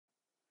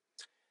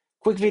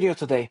Quick video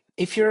today.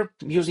 If you're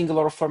using a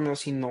lot of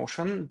formulas in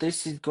Notion,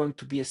 this is going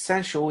to be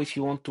essential if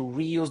you want to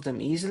reuse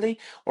them easily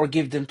or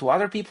give them to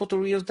other people to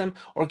reuse them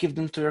or give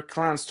them to your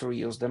clients to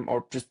reuse them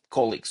or just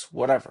colleagues,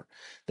 whatever.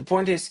 The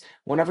point is,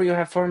 whenever you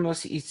have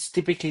formulas, it's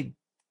typically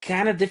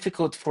kind of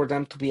difficult for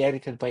them to be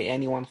edited by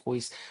anyone who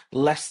is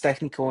less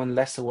technical and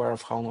less aware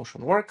of how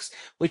Notion works,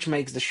 which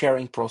makes the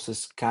sharing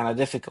process kind of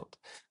difficult.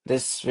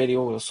 This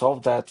video will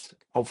solve that,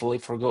 hopefully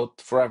for good,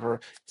 forever.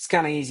 It's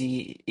kind of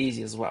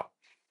easy as well.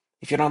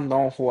 If you don't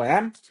know who I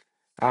am,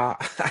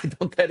 I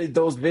don't edit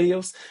those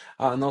videos,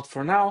 not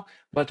for now,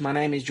 but my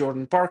name is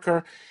Jordan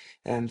Parker,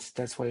 and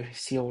that's why you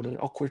see all the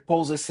awkward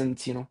poses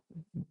and,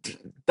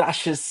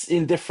 dashes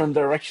in different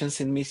directions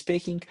in me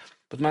speaking.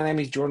 But my name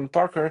is Jordan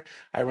Parker.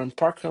 I run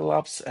Parker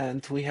Labs,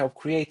 and we help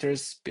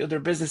creators build their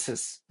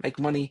businesses, make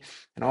money,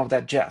 and all of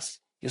that jazz.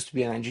 Used to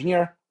be an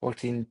engineer,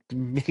 worked in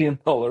 $1 million,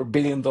 $1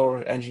 billion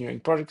engineering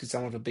projects with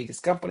some of the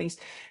biggest companies,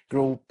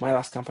 grew my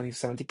last company to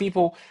 70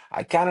 people.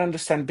 I kind of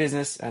understand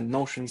business, and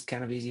Notion is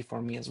kind of easy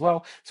for me as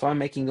well. So I'm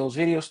making those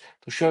videos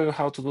to show you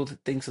how to do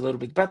things a little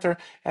bit better,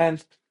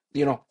 and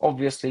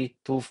obviously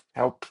to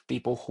help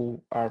people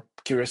who are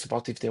curious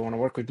about if they want to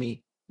work with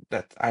me,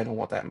 that I know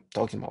what I'm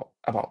talking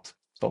about.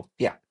 So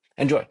yeah,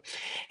 enjoy.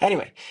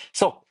 Anyway,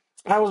 so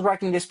I was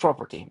writing this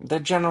property.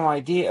 The general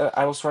idea,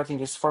 I was writing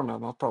this formula,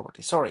 not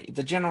property. Sorry.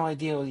 The general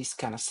idea is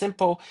kind of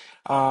simple.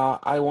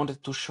 I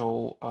wanted to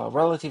show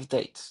relative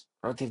dates.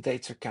 Relative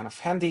dates are kind of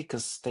handy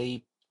because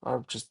they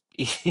are just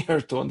easier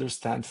to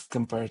understand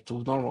compared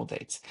to normal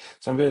dates.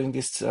 So I'm building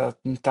this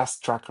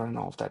task tracker and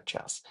all of that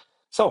jazz.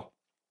 So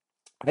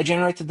I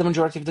generated the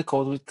majority of the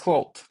code with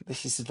Claude.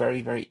 This is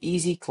very, very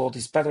easy. Claude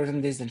is better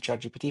than this, than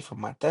ChatGPT from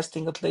my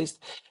testing at least.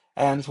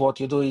 And what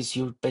you do is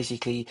you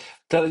basically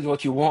tell it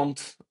what you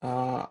want.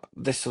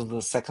 This was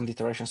the second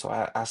iteration, so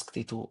I asked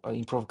it to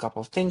improve a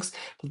couple of things.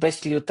 But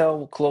basically, you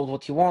tell Claude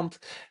what you want,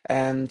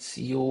 and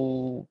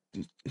you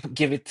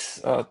give it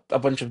a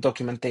bunch of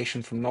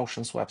documentation from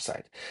Notion's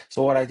website.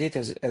 So what I did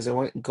is, as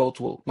I go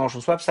to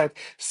Notion's website,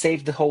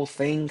 save the whole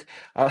thing,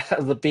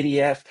 the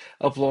PDF,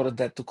 uploaded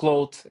that to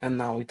Claude, and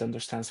now it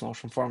understands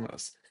Notion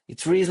formulas.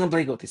 It's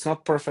reasonably good. It's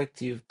not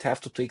perfect. You have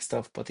to tweak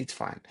stuff, but it's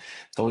fine.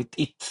 So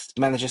it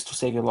manages to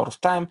save you a lot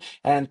of time,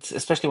 and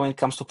especially when it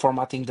comes to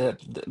formatting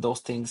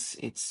those things,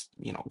 it's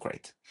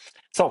great.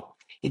 So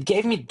it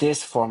gave me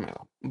this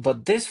formula,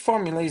 but this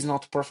formula is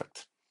not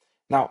perfect.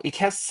 Now, it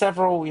has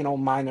several,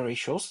 minor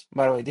issues.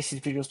 By the way, this is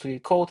Visual Studio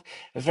Code,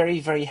 very,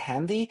 very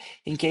handy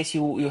in case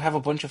you have a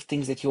bunch of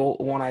things that you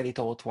want to edit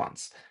all at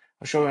once.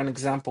 I'll show you an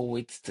example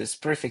with this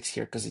prefix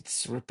here because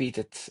it's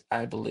repeated,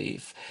 I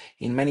believe,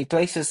 in many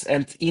places.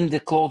 And in the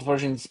Claude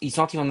version, it's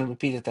not even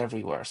repeated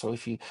everywhere. So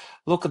if you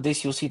look at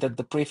this, you'll see that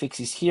the prefix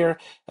is here,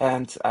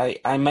 and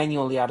I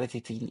manually added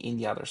it in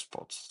the other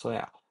spots. So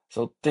yeah,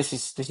 so this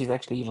is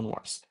actually even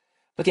worse.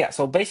 But yeah,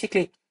 so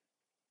basically,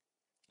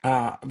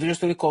 Visual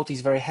Studio Code is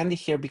very handy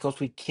here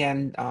because we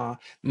can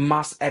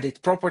mass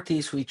edit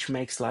properties, which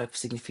makes life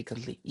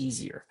significantly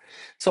easier.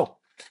 So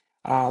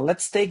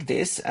let's take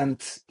this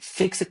and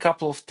fix a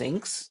couple of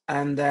things,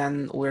 and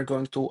then we're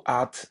going to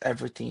add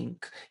everything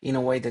in a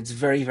way that's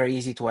very, very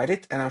easy to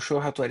edit, and I'll show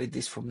you how to edit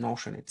this from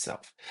Notion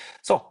itself.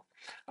 So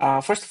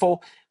first of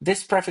all,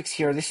 this prefix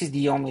here, this is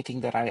the only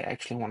thing that I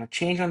actually want to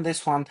change on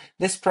this one.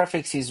 This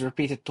prefix is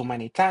repeated too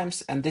many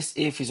times, and this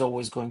if is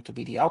always going to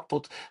be the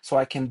output, so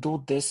I can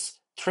do this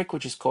trick,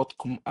 which is called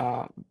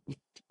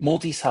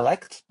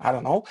multi-select. I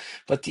don't know,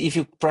 but if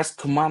you press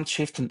Command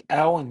Shift and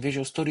L in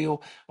Visual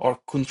Studio or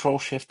Control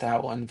Shift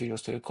L in Visual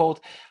Studio Code,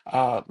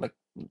 like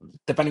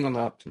depending on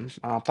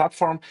the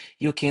platform,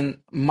 you can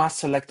mass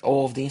select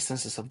all of the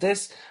instances of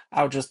this.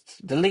 I'll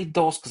just delete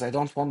those because I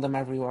don't want them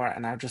everywhere,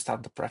 and I'll just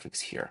add the prefix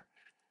here.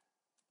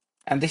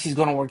 And this is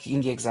going to work in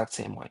the exact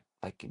same way.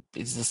 Like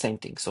it's the same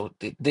thing. So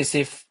this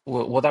if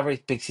whatever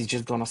it picks is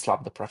just going to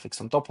slap the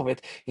prefix on top of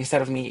it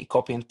instead of me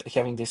copying,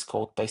 having this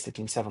code pasted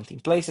in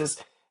 17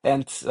 places.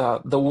 And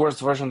the worst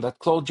version that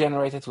Claude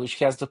generated, which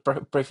has the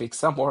prefix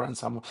somewhere and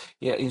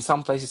in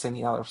some places and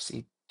in others,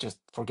 it just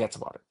forgets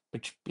about it,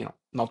 which,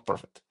 not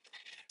perfect.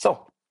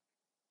 So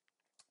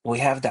we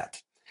have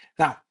that.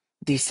 Now,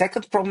 the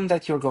second problem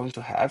that you're going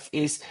to have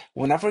is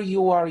whenever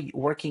you are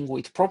working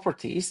with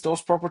properties,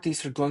 those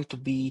properties are going to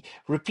be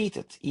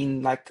repeated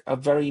in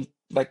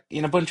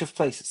in a bunch of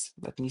places.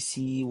 Let me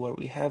see where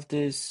we have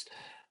this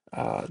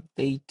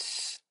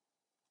date.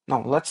 No,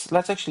 let's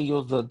actually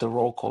use the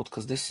row code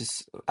because this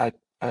is I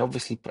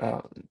obviously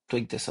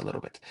tweaked this a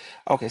little bit.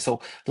 Okay, so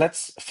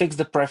let's fix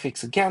the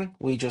prefix again.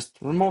 We just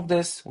remove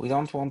this. We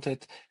don't want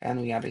it,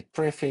 and we add it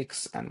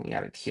prefix, and we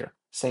add it here.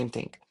 Same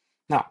thing.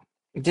 Now,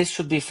 this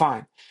should be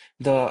fine.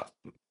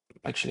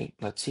 Actually,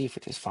 let's see if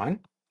it is fine.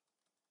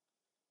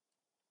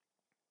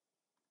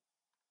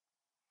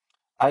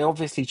 I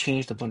obviously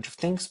changed a bunch of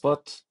things,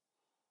 but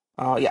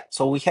yeah,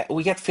 so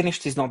we get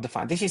finished is not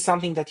defined. This is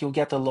something that you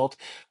get a lot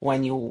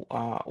when you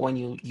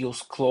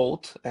use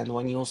Claude and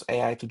when you use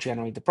AI to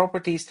generate the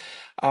properties.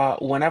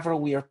 Whenever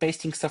we are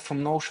pasting stuff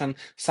from Notion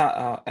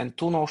and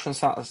to Notion,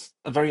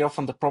 very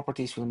often the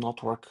properties will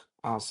not work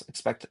as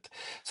expected.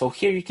 So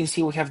here you can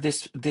see we have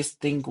this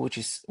thing which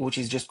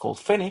is just called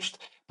finished,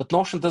 but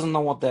Notion doesn't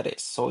know what that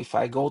is. So if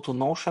I go to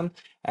Notion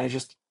and I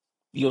just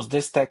use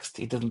this text,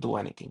 it doesn't do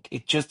anything.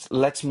 It just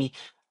lets me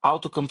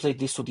auto-complete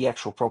this to the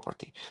actual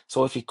property.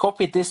 So if you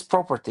copy this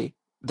property,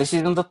 this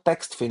isn't the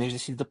text finish,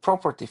 this is the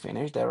property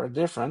finish. They are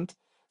different.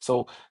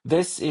 So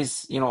this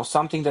is,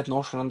 something that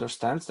Notion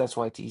understands. That's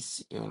why it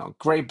is,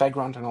 great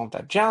background and all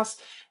that jazz.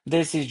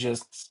 This is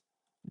just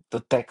the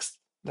text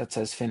that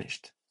says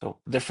finished. So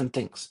different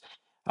things.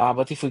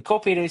 But if we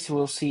copy this,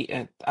 we'll see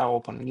it. I'll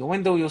open a new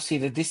window. You'll see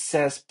that this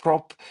says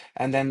prop,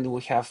 and then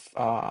we have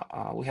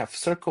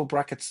circle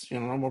brackets,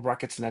 normal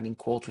brackets, and then in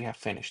quote we have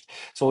finished.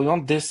 So we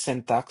want this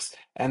syntax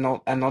and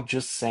not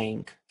just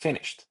saying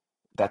finished.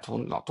 That will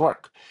not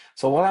work.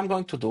 So what I'm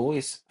going to do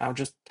is I'll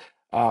just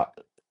uh,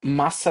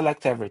 must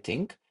select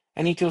everything,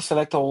 and it will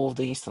select all of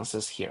the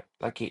instances here.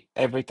 Like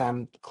every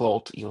time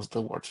Claude uses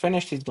the word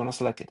finished, it's gonna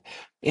select it.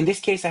 In this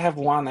case, I have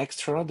one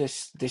extra.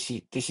 This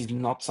is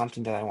not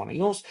something that I want to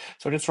use,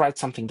 so let's write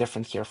something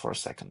different here for a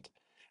second.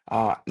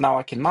 Now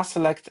I can must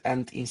select,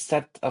 and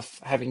instead of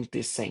having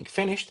this saying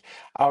finished,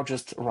 I'll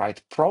just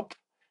write prop.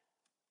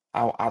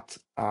 I'll add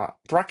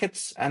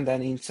brackets, and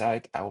then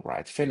inside I'll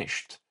write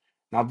finished.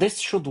 Now this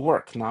should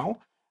work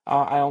now.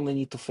 I only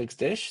need to fix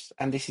this,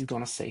 and this is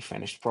gonna say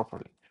finished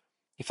properly.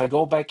 If I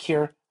go back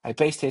here, I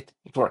paste it,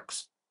 it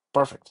works.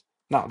 Perfect.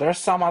 Now, there's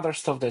some other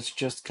stuff that's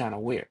just kind of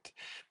weird.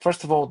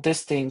 First of all,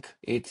 this thing,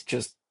 it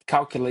just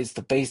calculates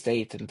the base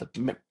date and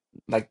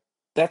like,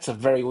 that's a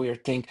very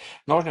weird thing.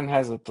 Norton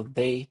has a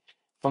today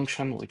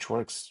function, which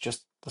works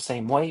just the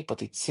same way,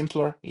 but it's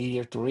simpler,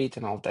 easier to read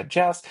and all that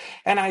jazz.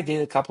 And I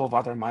did a couple of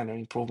other minor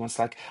improvements,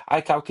 like I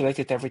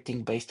calculated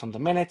everything based on the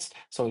minutes,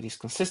 so it is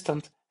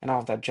consistent and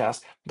all that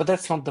jazz, but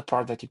that's not the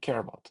part that you care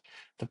about.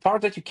 The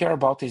part that you care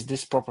about is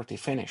this property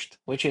finished,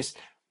 which is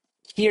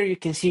here you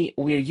can see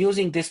we're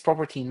using this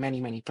property in many,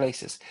 many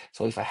places.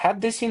 So if I had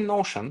this in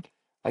Notion,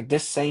 like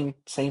this same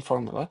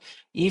formula,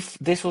 if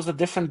this was a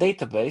different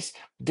database,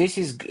 this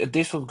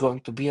was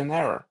going to be an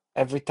error.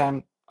 Every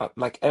time,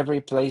 like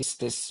every place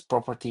this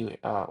property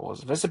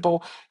was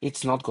visible,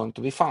 it's not going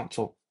to be found.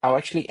 So I'll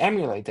actually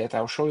emulate that.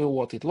 I'll show you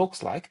what it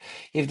looks like.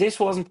 If this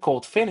wasn't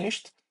called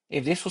finished,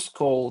 if this was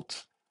called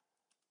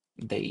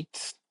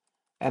date,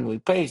 and we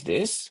paste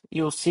this,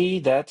 you'll see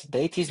that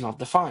date is not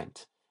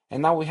defined.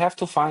 And now we have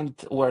to find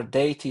where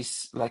date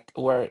is, like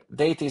where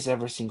date is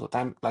every single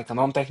time, like a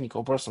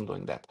non-technical person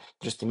doing that.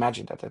 Just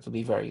imagine that. That would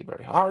be very,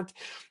 very hard.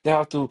 They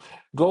have to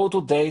go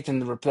to date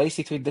and replace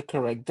it with the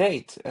correct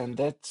date. And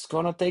that's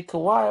gonna take a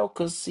while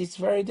because it's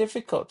very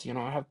difficult.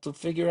 I have to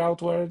figure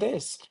out where it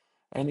is.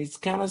 And it's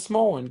kind of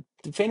small and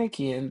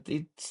finicky and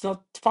it's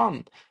not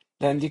fun.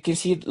 And you can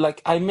see,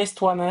 like, I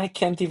missed one and I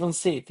can't even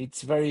see it.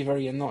 It's very,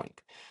 very annoying.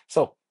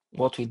 So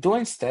what we do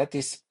instead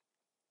is,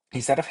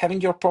 instead of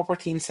having your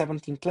property in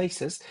 17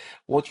 places,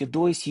 what you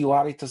do is you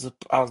add it as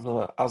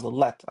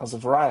a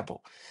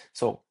variable.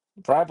 So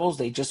variables,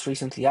 they just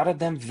recently added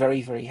them,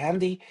 very, very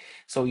handy.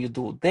 So you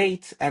do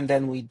date, and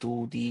then we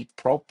do the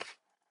prop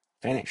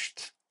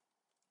finished.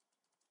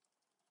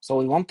 So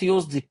we want to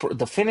use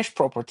the finished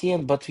property,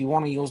 but we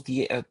want to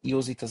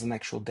use it as an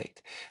actual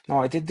date.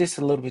 Now I did this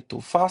a little bit too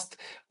fast.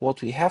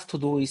 What we have to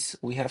do is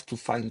we have to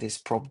find this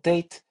prop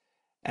date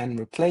and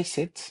replace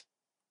it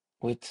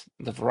with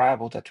the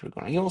variable that we're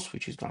going to use,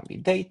 which is going to be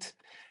date.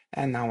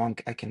 And now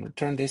I can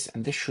return this,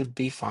 and this should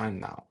be fine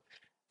now.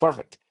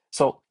 Perfect.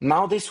 So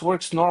now this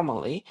works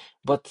normally,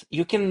 but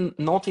you can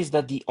notice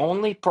that the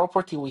only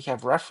property we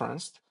have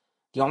referenced,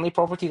 the only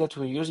property that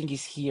we're using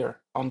is here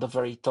on the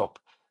very top.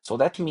 So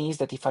that means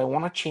that if I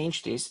want to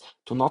change this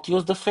to not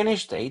use the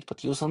finished date,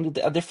 but use only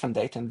a different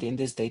date, and in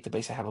this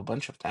database I have a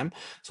bunch of them,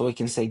 so we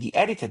can say the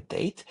edited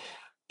date,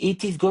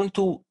 it is going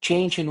to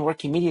change and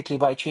work immediately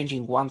by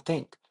changing one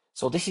thing.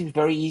 So this is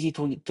very easy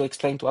to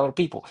explain to other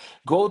people.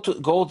 Go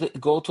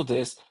to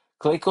this,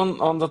 click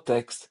on the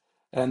text,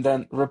 and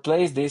then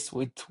replace this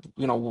with,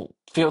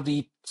 fill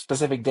the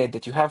specific date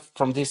that you have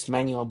from this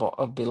menu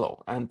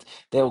below, and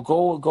they'll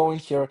go in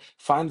here,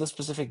 find the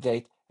specific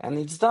date, and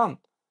it's done.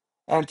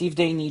 And if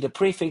they need a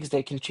prefix,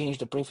 they can change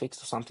the prefix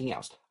to something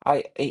else.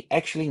 I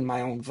actually, in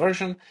my own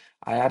version,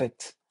 I added,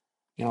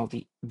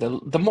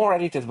 the more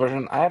edited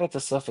version, I added a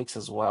suffix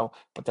as well,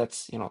 but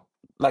that's,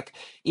 like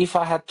if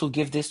I had to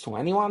give this to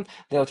anyone,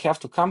 they would have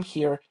to come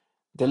here,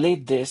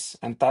 delete this,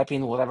 and type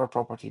in whatever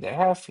property they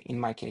have. In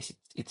my case,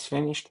 it's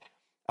finished.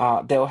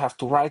 They'll have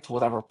to write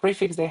whatever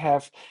prefix they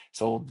have.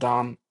 So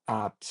done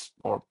at,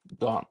 or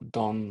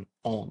done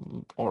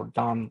on, or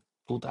done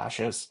two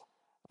dashes.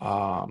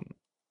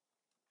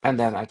 And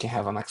then I can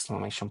have an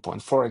exclamation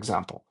point, for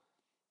example.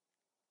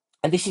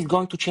 And this is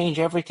going to change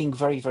everything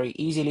very, very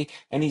easily,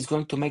 and it's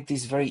going to make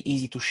this very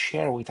easy to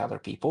share with other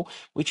people,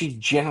 which is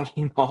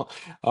generally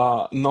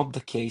not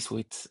the case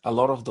with a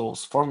lot of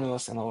those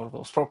formulas and a lot of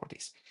those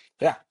properties.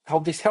 So yeah, I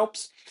hope this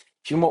helps.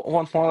 If you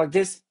want more like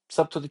this,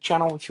 sub to the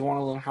channel. If you want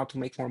to learn how to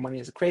make more money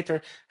as a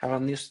creator, have a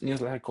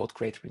newsletter called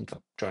Creator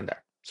Income. Join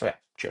there. So yeah,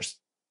 cheers.